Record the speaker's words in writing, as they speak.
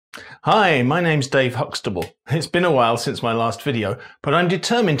Hi, my name's Dave Huxtable. It's been a while since my last video, but I'm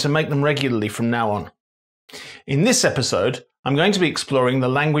determined to make them regularly from now on. In this episode, I'm going to be exploring the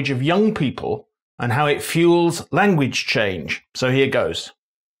language of young people and how it fuels language change. So here goes.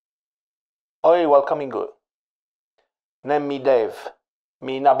 Oi, welcoming. Nem mi Dave.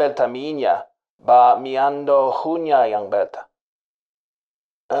 Mi na Belta mi inia, ba mi ando hunia yang Belta.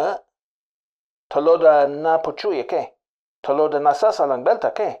 Toloda na poczuje ke? Toloda na sasa lang Belta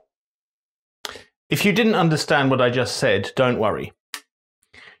ke? If you didn't understand what I just said, don't worry.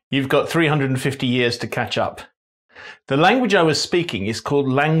 You've got 350 years to catch up. The language I was speaking is called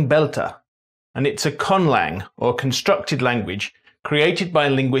Lang Belta, and it's a conlang, or constructed language, created by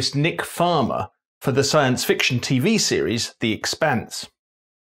linguist Nick Farmer for the science fiction TV series The Expanse.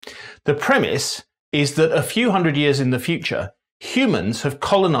 The premise is that a few hundred years in the future, humans have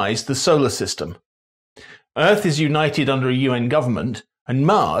colonized the solar system. Earth is united under a UN government, and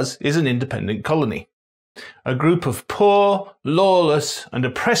Mars is an independent colony. A group of poor, lawless, and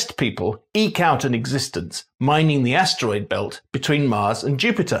oppressed people eke out an existence, mining the asteroid belt between Mars and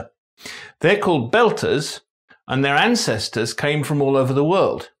Jupiter. They're called Belters, and their ancestors came from all over the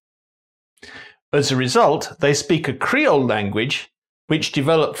world. As a result, they speak a Creole language which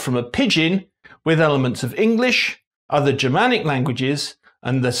developed from a pidgin with elements of English, other Germanic languages,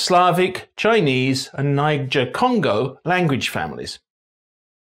 and the Slavic, Chinese, and Niger-Congo language families.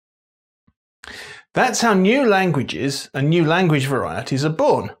 That's how new languages and new language varieties are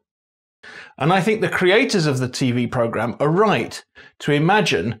born. And I think the creators of the TV program are right to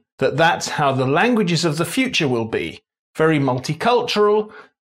imagine that that's how the languages of the future will be, very multicultural,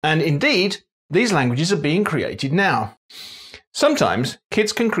 and indeed, these languages are being created now. Sometimes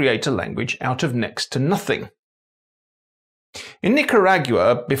kids can create a language out of next to nothing. In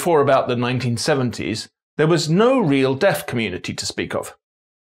Nicaragua, before about the 1970s, there was no real deaf community to speak of.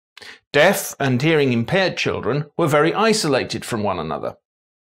 Deaf and hearing impaired children were very isolated from one another.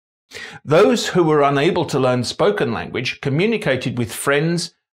 Those who were unable to learn spoken language communicated with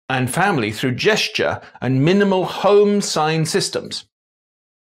friends and family through gesture and minimal home sign systems.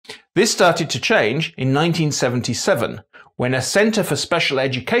 This started to change in 1977, when a Centre for Special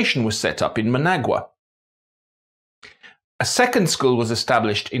Education was set up in Managua. A second school was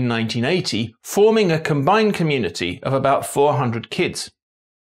established in 1980, forming a combined community of about 400 kids.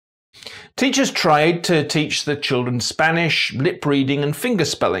 Teachers tried to teach the children Spanish, lip reading and finger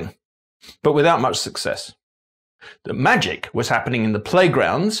spelling, but without much success. The magic was happening in the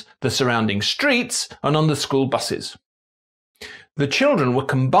playgrounds, the surrounding streets, and on the school buses. The children were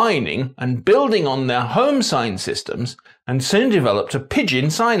combining and building on their home sign systems and soon developed a pidgin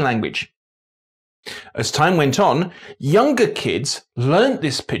sign language. As time went on, younger kids learnt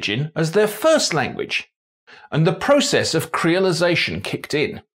this pidgin as their first language, and the process of creolization kicked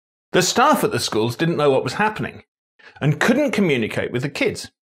in. The staff at the schools didn't know what was happening and couldn't communicate with the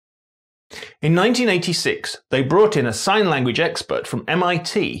kids. In 1986, they brought in a sign language expert from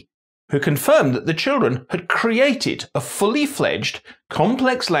MIT who confirmed that the children had created a fully fledged,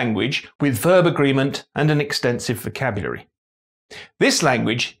 complex language with verb agreement and an extensive vocabulary. This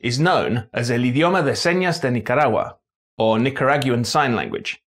language is known as el idioma de señas de Nicaragua, or Nicaraguan Sign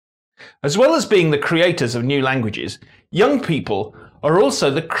Language. As well as being the creators of new languages, young people are also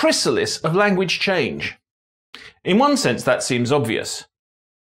the chrysalis of language change. In one sense, that seems obvious.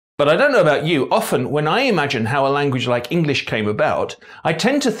 But I don't know about you, often when I imagine how a language like English came about, I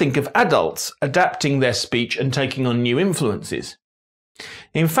tend to think of adults adapting their speech and taking on new influences.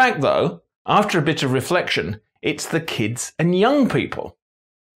 In fact, though, after a bit of reflection, it's the kids and young people.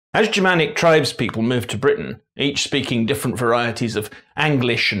 As Germanic tribespeople moved to Britain, each speaking different varieties of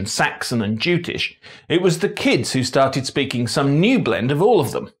Anglish and Saxon and Jutish, it was the kids who started speaking some new blend of all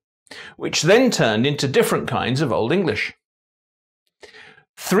of them, which then turned into different kinds of Old English.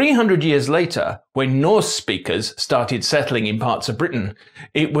 300 years later, when Norse speakers started settling in parts of Britain,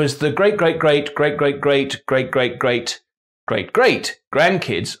 it was the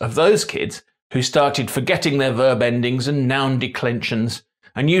great-great-great-great-great-great-great-great-grandkids of those kids who started forgetting their verb endings and noun declensions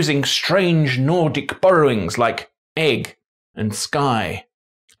and using strange Nordic borrowings like egg and sky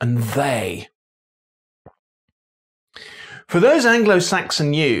and they. For those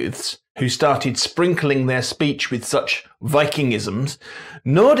Anglo-Saxon youths who started sprinkling their speech with such Vikingisms,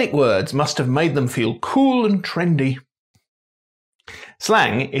 Nordic words must have made them feel cool and trendy.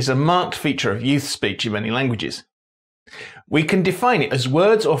 Slang is a marked feature of youth speech in many languages. We can define it as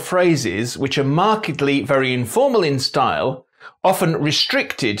words or phrases which are markedly very informal in style, often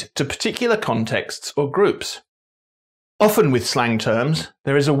restricted to particular contexts or groups. Often with slang terms,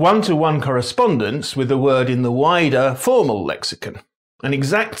 there is a one-to-one correspondence with the word in the wider, formal lexicon. an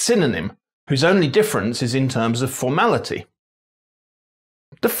exact synonym whose only difference is in terms of formality.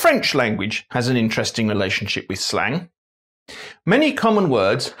 The French language has an interesting relationship with slang. Many common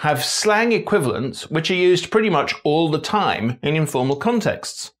words have slang equivalents which are used pretty much all the time in informal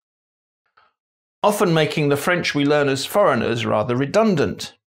contexts, often making the French we learn as foreigners rather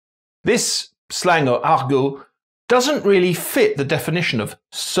redundant. This slang or argot doesn't really fit the definition of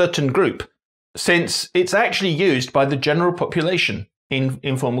certain group, since it's actually used by the general population in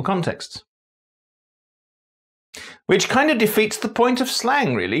informal contexts. Which kind of defeats the point of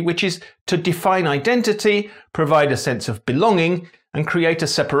slang, really, which is to define identity, provide a sense of belonging, and create a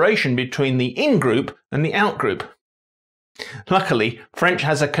separation between the in-group and the out-group. Luckily, French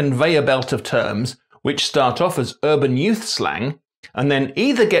has a conveyor belt of terms which start off as urban youth slang and then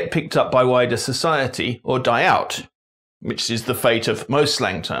either get picked up by wider society or die out, which is the fate of most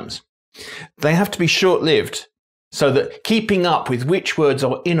slang terms. They have to be short-lived, so that keeping up with which words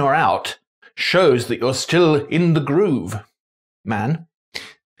are in or out shows that you're still in the groove, man.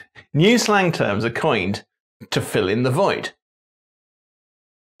 New slang terms are coined to fill in the void.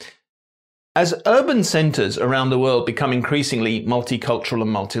 As urban centres around the world become increasingly multicultural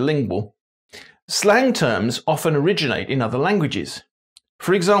and multilingual, slang terms often originate in other languages.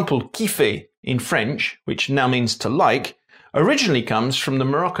 For example, kiffer in French, which now means to like, originally comes from the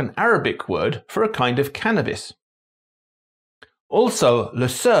Moroccan Arabic word for a kind of cannabis. Also, le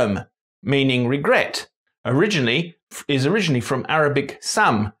seum, meaning regret, is originally from Arabic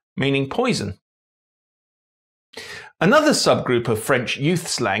sam, meaning poison. Another subgroup of French youth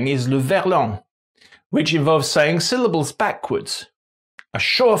slang is le verlan, which involves saying syllables backwards, a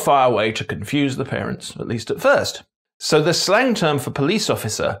surefire way to confuse the parents, at least at first. So the slang term for police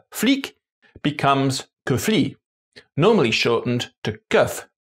officer, flic, becomes keufli, normally shortened to keuf.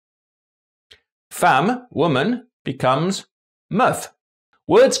 Femme, woman, becomes meuf.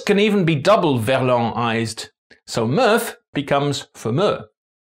 Words can even be double verlanized, so meuf becomes fameux.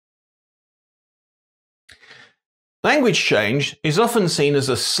 Language change is often seen as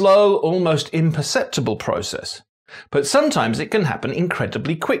a slow, almost imperceptible process, but sometimes it can happen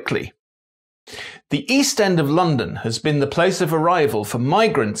incredibly quickly. The East End of London has been the place of arrival for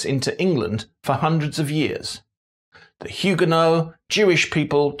migrants into England for hundreds of years. The Huguenots, Jewish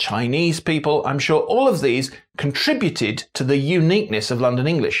people, Chinese people, I'm sure all of these contributed to the uniqueness of London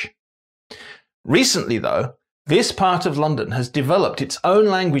English. Recently, though, this part of London has developed its own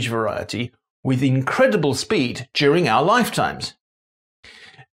language variety with incredible speed during our lifetimes.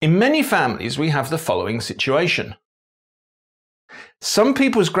 In many families, we have the following situation. Some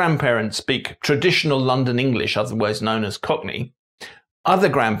people's grandparents speak traditional London English, otherwise known as Cockney. Other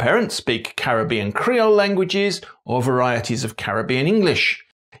grandparents speak Caribbean Creole languages or varieties of Caribbean English.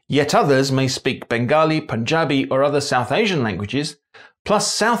 Yet others may speak Bengali, Punjabi, or other South Asian languages,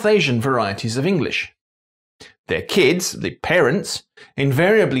 plus South Asian varieties of English. Their kids, the parents,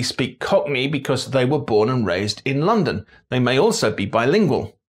 invariably speak Cockney because they were born and raised in London. They may also be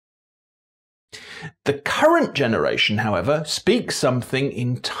bilingual. The current generation, however, speaks something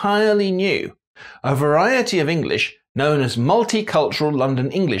entirely new, a variety of English known as multicultural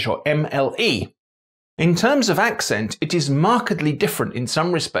London English, or MLE. In terms of accent, it is markedly different in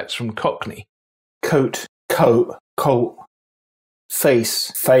some respects from Cockney. Coat, coat, coat.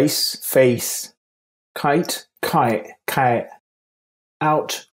 Face, face, face. Kite, kite, kite.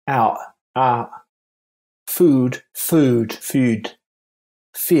 Out, out, out. Food, food, food.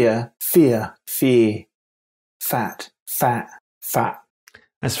 Fear, fear, fear. Fat, fat, fat.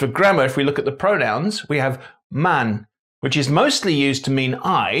 As for grammar, if we look at the pronouns, we have man, which is mostly used to mean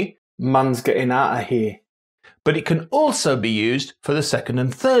I. Man's getting out of here. But it can also be used for the second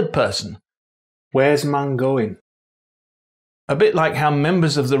and third person. Where's man going? A bit like how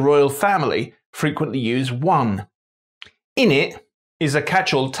members of the royal family frequently use one. In it is a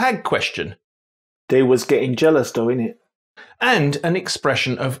catch-all tag question. They was getting jealous though, innit? And an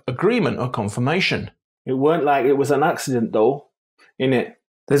expression of agreement or confirmation. It weren't like it was an accident though, innit?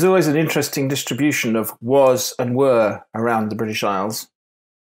 There's always an interesting distribution of was and were around the British Isles.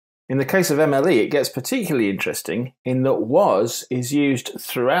 In the case of MLE, it gets particularly interesting in that was is used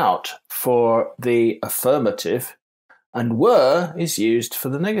throughout for the affirmative and were is used for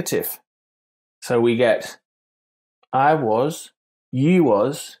the negative. So we get I was, you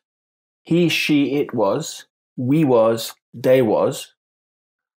was, he, she, it was, we was, they was.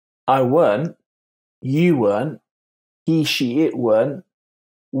 I weren't, you weren't, he, she, it weren't,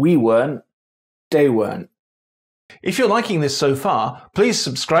 we weren't, they weren't. If you're liking this so far, please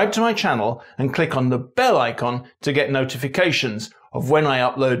subscribe to my channel and click on the bell icon to get notifications of when I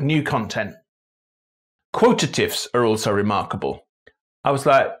upload new content. Quotatives are also remarkable. I was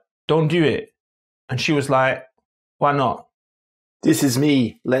like, don't do it. And she was like, why not? This is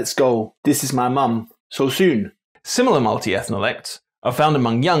me, let's go. This is my mum, so soon. Similar multi-ethnolects are found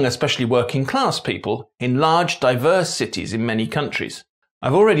among young, especially working class people in large, diverse cities in many countries.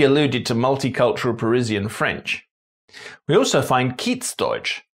 I've already alluded to multicultural Parisian French. We also find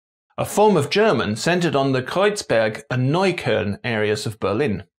Kiezdeutsch, a form of German centered on the Kreuzberg and Neukölln areas of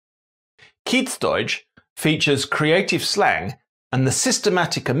Berlin. Kiezdeutsch features creative slang and the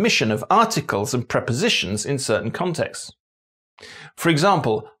systematic omission of articles and prepositions in certain contexts. For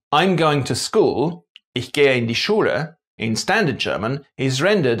example, I'm going to school, ich gehe in die Schule, in standard German is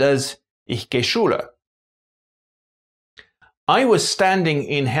rendered as ich gehe Schule. I was standing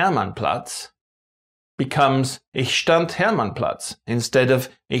in Hermannplatz becomes ich stand Hermannplatz instead of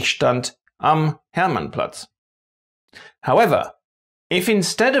ich stand am Hermannplatz. However, if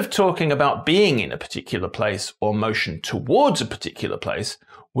instead of talking about being in a particular place or motion towards a particular place,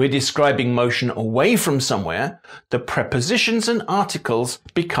 we're describing motion away from somewhere, the prepositions and articles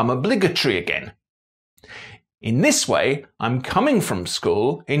become obligatory again. In this way, I'm coming from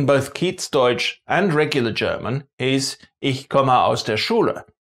school in both Kiezdeutsch and regular German is ich komme aus der Schule.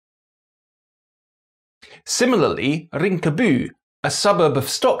 Similarly, Rinkeby, a suburb of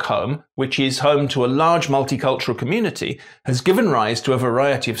Stockholm, which is home to a large multicultural community, has given rise to a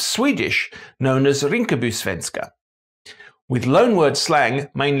variety of Swedish known as Rinkeby-svenska, with loanword slang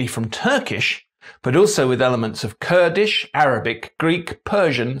mainly from Turkish, but also with elements of Kurdish, Arabic, Greek,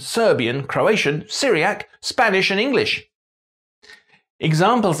 Persian, Serbian, Croatian, Syriac, Spanish and English.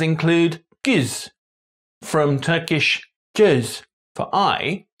 Examples include güz, from Turkish göz for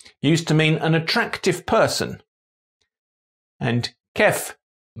eye, used to mean an attractive person, and kef,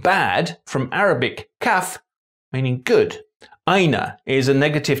 bad, from Arabic kaf, meaning good. Ayna is a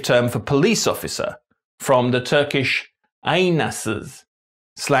negative term for police officer, from the Turkish aynasız,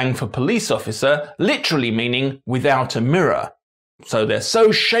 slang for police officer, literally meaning without a mirror. So they're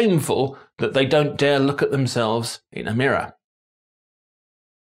so shameful that they don't dare look at themselves in a mirror.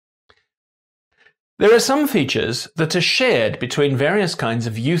 There are some features that are shared between various kinds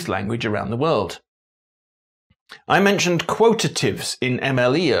of youth language around the world. I mentioned quotatives in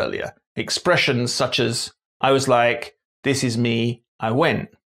MLE earlier, expressions such as I was like, this is me, I went.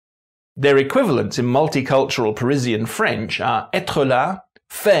 Their equivalents in multicultural Parisian French are être là,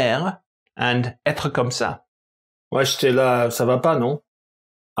 faire, and être comme ça. Ouais, j'étais là, ça va pas, non?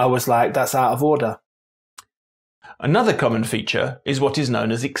 I was like, that's out of order. Another common feature is what is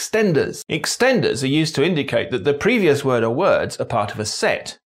known as extenders. Extenders are used to indicate that the previous word or words are part of a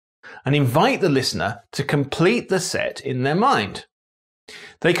set, and invite the listener to complete the set in their mind.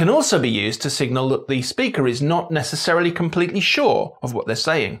 They can also be used to signal that the speaker is not necessarily completely sure of what they're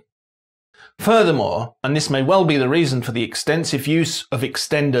saying. Furthermore, and this may well be the reason for the extensive use of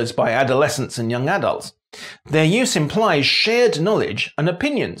extenders by adolescents and young adults, their use implies shared knowledge and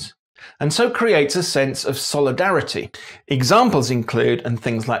opinions, and so creates a sense of solidarity. Examples include and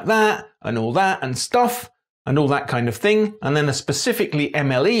things like that, and stuff, and all that kind of thing, and then a specifically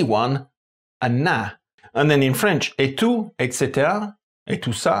MLE one, a na. And then in French, et tout, etc., et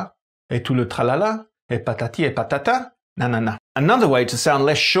tout ça, et tout le tralala, et patati et patata, na na na. Another way to sound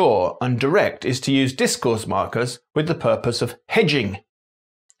less sure and direct is to use discourse markers with the purpose of hedging.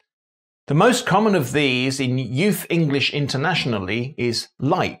 The most common of these in youth English internationally is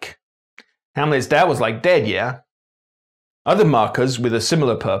like. Hamlet's dad was like dead, yeah? Other markers with a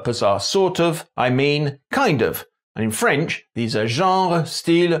similar purpose are sort of, I mean, kind of. And in French, these are genre,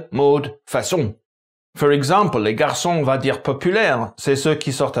 style, mode, façon. For example, les garçons va dire populaire, c'est ceux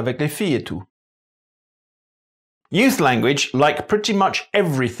qui sortent avec les filles et tout. Youth language, like pretty much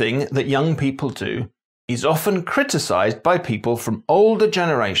everything that young people do, is often criticized by people from older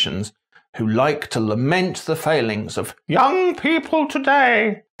generations who like to lament the failings of young people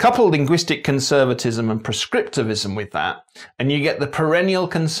today. Couple linguistic conservatism and prescriptivism with that, and you get the perennial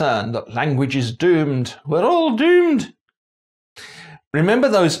concern that language is doomed. We're all doomed. Remember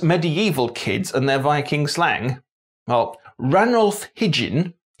those medieval kids and their Viking slang? Well, Ranulf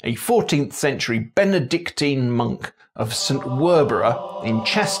Hygin, a 14th century Benedictine monk of St. Werbera in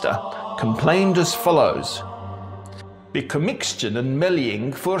Chester, complained as follows. Becommixtion and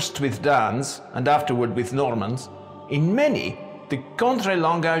mellying first with Danes and afterward with Normans, in many the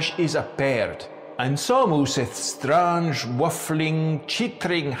contre-langage is appeared, and so museth strange, waffling,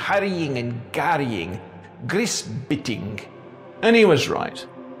 chittering, harrying and garrying, grisbitting. And he was right.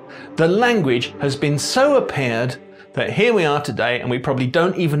 The language has been so appeared that here we are today and we probably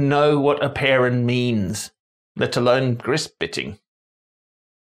don't even know what appearing means, let alone grist-bitting.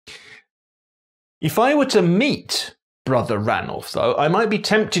 If I were to meet Brother Ranulph, though, I might be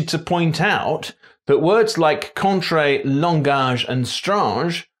tempted to point out that words like contre, langage and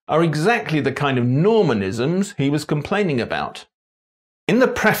strange are exactly the kind of Normanisms he was complaining about. In the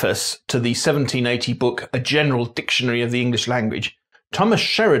preface to the 1780 book A General Dictionary of the English Language, Thomas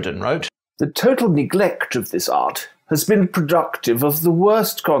Sheridan wrote, "The total neglect of this art has been productive of the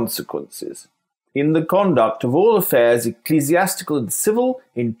worst consequences in the conduct of all affairs ecclesiastical and civil,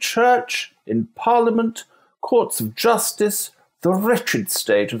 in church, in parliament, courts of justice. The wretched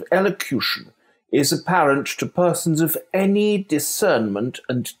state of elocution is apparent to persons of any discernment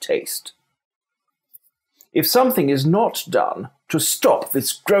and taste. If something is not done to stop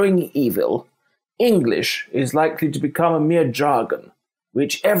this growing evil, English is likely to become a mere jargon,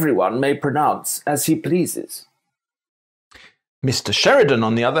 which everyone may pronounce as he pleases." Mr. Sheridan,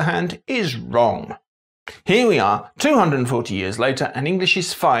 on the other hand, is wrong. Here we are, 240 years later, and English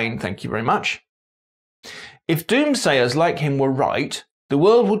is fine, thank you very much. If doomsayers like him were right, the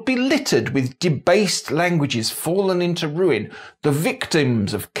world would be littered with debased languages fallen into ruin, the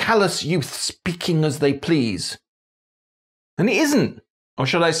victims of callous youth speaking as they please. And it isn't, or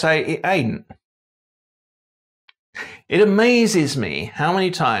should I say it ain't. It amazes me how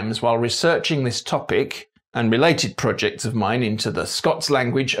many times while researching this topic and related projects of mine into the Scots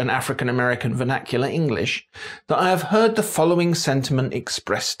language and African American vernacular English that I have heard the following sentiment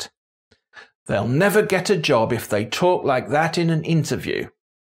expressed: "They'll never get a job if they talk like that in an interview."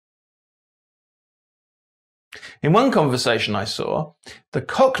 In one conversation I saw, the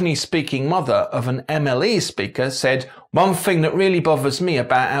Cockney-speaking mother of an MLE speaker said, "One thing that really bothers me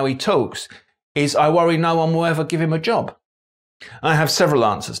about how he talks is I worry no one will ever give him a job." I have several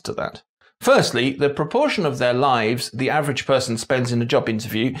answers to that. Firstly, the proportion of their lives the average person spends in a job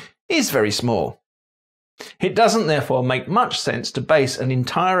interview is very small. It doesn't therefore make much sense to base an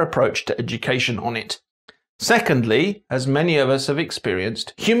entire approach to education on it. Secondly, as many of us have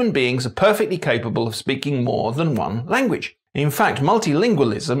experienced, human beings are perfectly capable of speaking more than one language. In fact,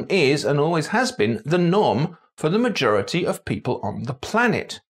 multilingualism is, and always has been, the norm for the majority of people on the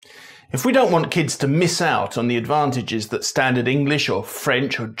planet. If we don't want kids to miss out on the advantages that standard English or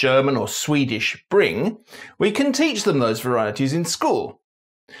French or German or Swedish bring, we can teach them those varieties in school.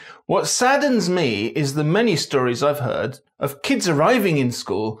 What saddens me is the many stories I've heard of kids arriving in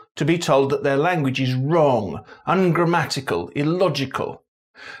school to be told that their language is wrong, ungrammatical, illogical,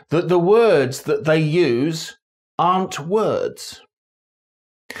 that the words that they use aren't words.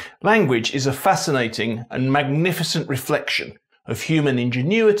 Language is a fascinating and magnificent reflection of human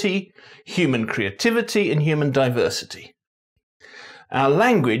ingenuity, human creativity, and human diversity. Our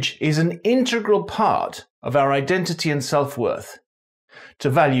language is an integral part of our identity and self-worth. To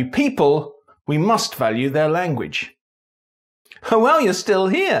value people, we must value their language. Oh, well, you're still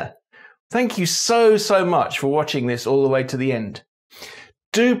here. Thank you so much for watching this all the way to the end.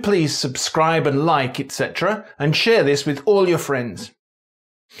 Do please subscribe and like, etc., and share this with all your friends.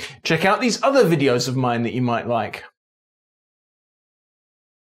 Check out these other videos of mine that you might like.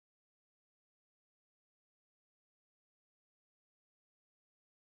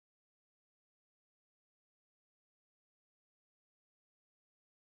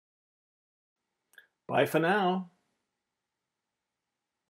 Bye for now.